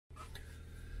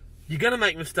You're going to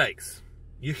make mistakes.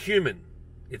 You're human.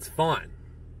 It's fine.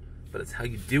 But it's how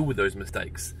you deal with those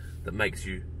mistakes that makes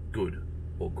you good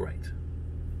or great.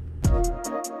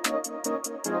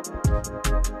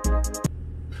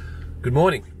 Good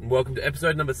morning and welcome to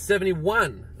episode number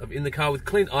 71 of In the Car with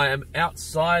Clint. I am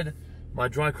outside my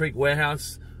Dry Creek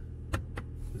warehouse.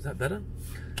 Is that better?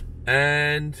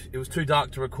 And it was too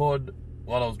dark to record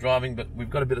while I was driving, but we've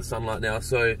got a bit of sunlight now.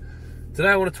 So today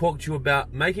I want to talk to you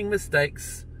about making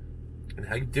mistakes and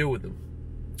how you deal with them.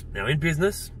 Now, in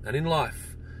business and in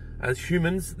life, as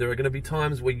humans, there are going to be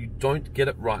times where you don't get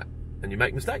it right and you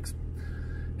make mistakes.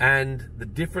 And the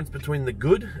difference between the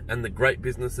good and the great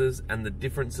businesses and the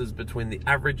differences between the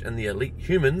average and the elite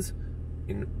humans,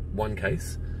 in one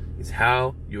case, is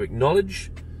how you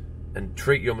acknowledge and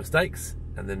treat your mistakes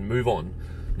and then move on.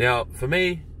 Now, for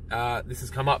me, this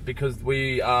has come up because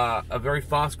we are a very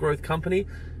fast growth company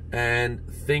and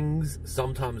things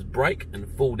sometimes break and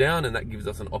fall down, and that gives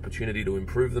us an opportunity to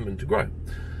improve them and to grow.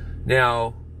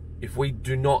 Now, if we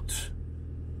do not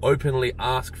openly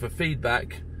ask for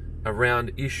feedback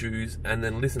around issues and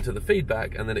then listen to the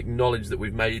feedback and then acknowledge that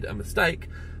we've made a mistake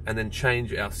and then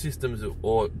change our systems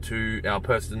or to our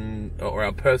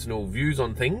personal views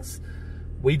on things,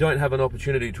 we don't have an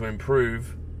opportunity to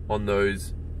improve on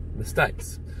those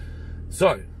mistakes.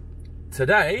 So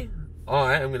today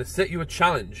I am going to set you a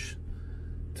challenge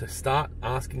to start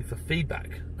asking for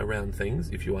feedback around things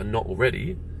if you are not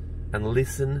already, and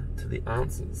listen to the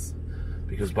answers,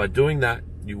 because by doing that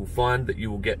you will find that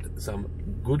you will get some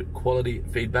good quality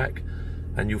feedback,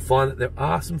 and you'll find that there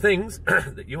are some things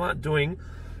that you aren't doing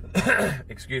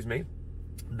excuse me,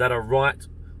 that are right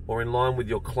or in line with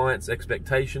your client's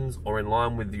expectations, or in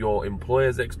line with your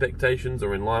employer's expectations,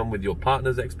 or in line with your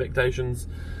partner's expectations.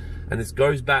 And this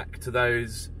goes back to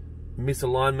those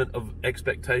misalignment of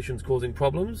expectations causing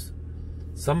problems.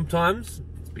 Sometimes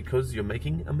it's because you're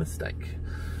making a mistake.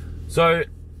 So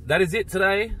that is it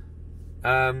today.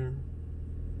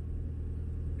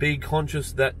 Be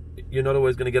conscious that you're not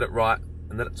always going to get it right,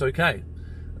 and that it's okay.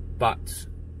 But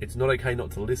it's not okay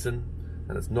not to listen,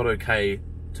 and it's not okay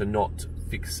to not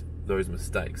fix those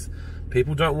mistakes.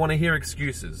 People don't want to hear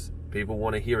excuses. People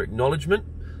want to hear acknowledgement,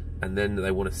 and then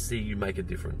they want to see you make a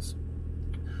difference.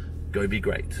 Go be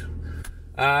great.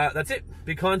 That's it.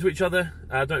 Be kind to each other.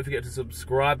 Don't forget to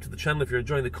subscribe to the channel if you're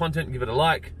enjoying the content. Give it a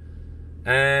like,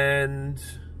 and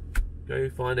go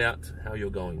find out how you're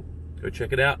going. Go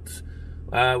check it out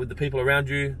with the people around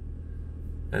you,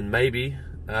 and maybe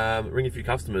ring a few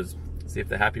customers, see if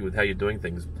they're happy with how you're doing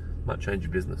things. Might change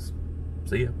your business.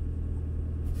 See ya.